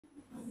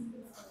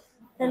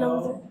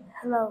Hello.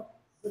 Hello.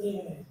 Good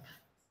evening.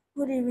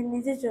 Good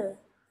evening, teacher.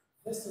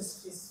 This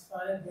is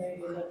Friday,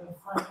 grade 11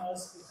 final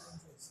speaking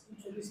test.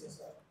 Introduce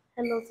yourself.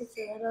 Hello,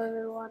 teacher. Hello,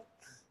 everyone.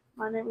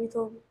 My name is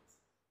Tom.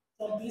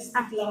 Tom, please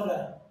speak Ah,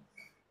 louder.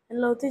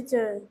 hello,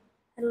 teacher.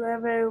 Hello,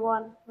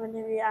 everyone. My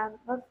name is Anne.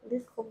 But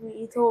please call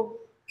me Tom.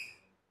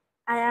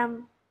 I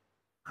am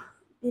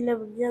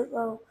 11 years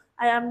old.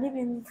 I am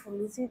living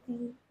from the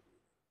city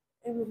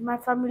with my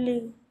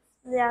family.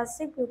 There are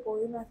 6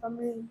 people in my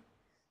family.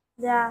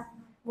 There are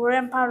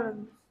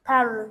grandparents,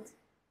 parents,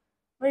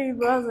 baby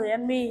brother,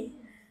 and me.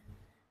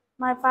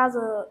 My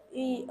father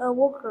is a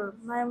worker.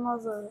 My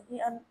mother is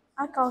an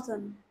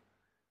accountant.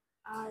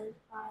 I,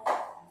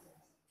 I,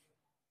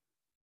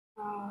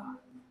 uh,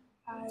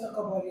 I, Talk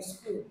about your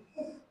school.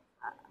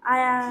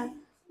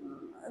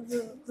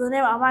 the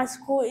name of my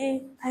school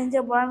is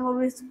Angel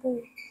Primary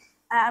School.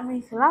 I am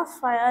in class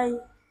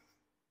 5A.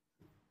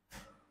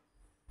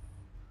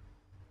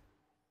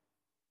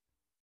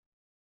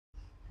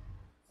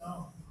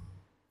 Now,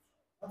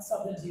 what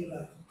subject do you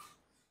like?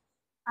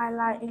 I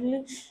like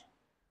English.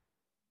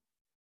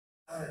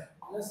 Alright,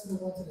 let's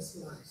move on to the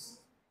slides.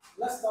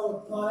 Let's start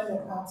with planning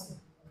a party.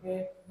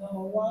 Okay,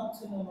 number 1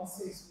 to number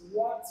 6.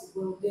 What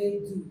will they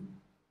do?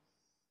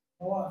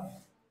 Number 1.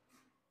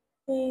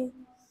 He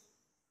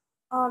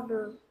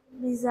ordered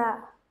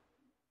pizza.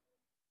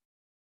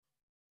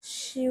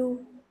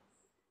 She'll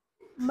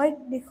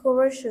make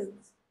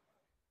decorations.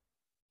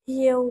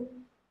 He'll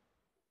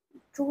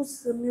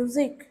choose the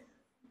music.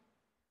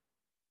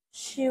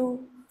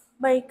 She'll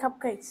bake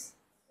cupcakes.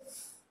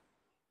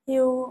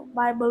 He'll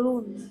buy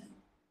balloons.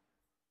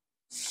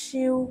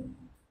 She'll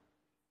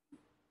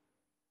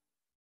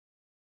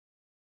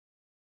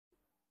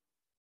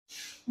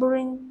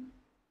bring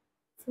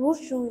fruit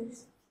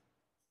juice.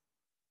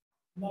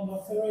 Number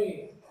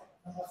 3.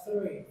 Number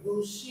 3.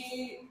 Will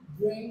she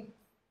bring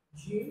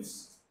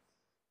juice?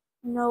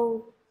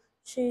 No,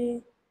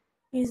 she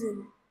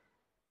isn't.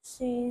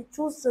 She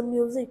choose the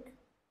music.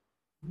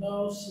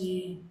 No,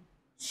 she.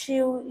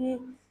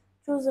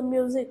 Choose the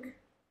music.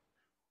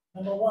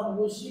 Number 1.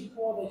 Will she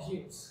pour the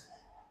juice?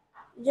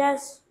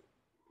 Yes,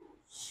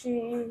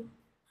 she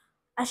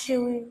she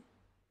will.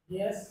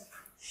 Yes.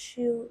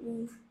 She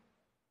will.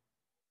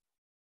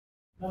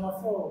 Number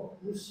 4.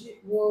 Will she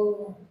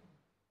pour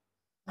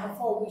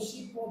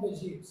the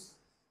juice?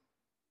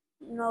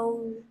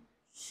 No,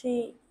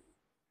 she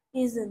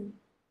isn't. No,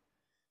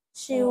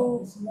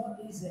 She'll. it's not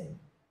easy.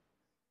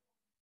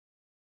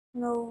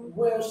 No,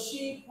 Will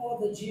she pour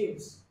the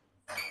juice?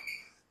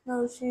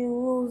 no, she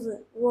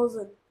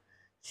wasn't.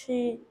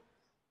 She.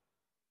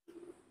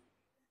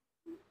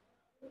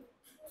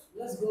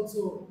 Let's go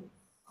to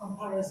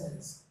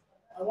comparisons.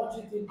 I want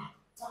you to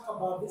talk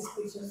about these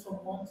pictures from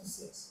 1 to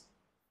 6.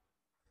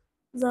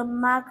 The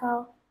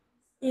marker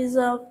is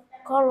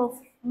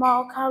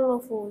more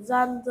colorful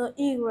than the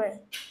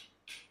egret.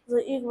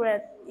 The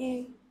egret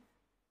is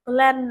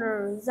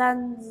plainer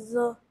than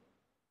the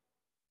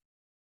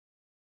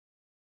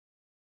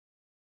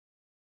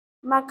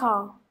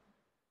marker.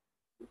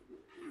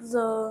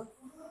 The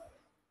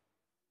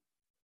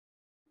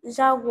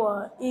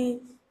jaguar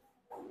is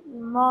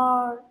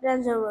more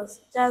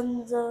dangerous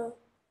than the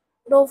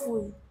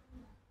dolphin.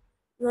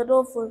 The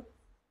dolphin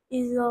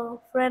is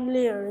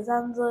friendlier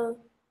than the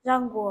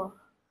jaguar.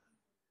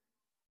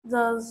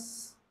 The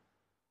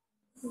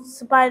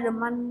spider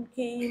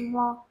monkey is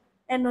more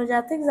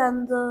energetic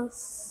than the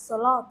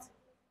sloth.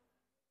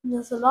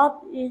 The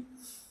sloth is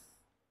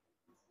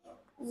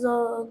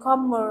the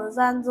calmer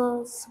than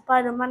the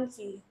spider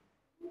monkey.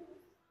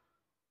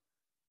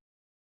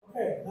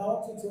 Okay, now I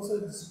want you to also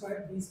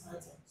describe these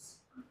items.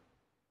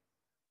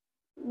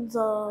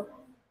 The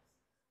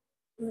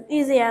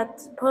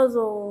easiest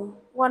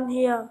puzzle one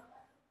here.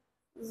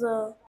 The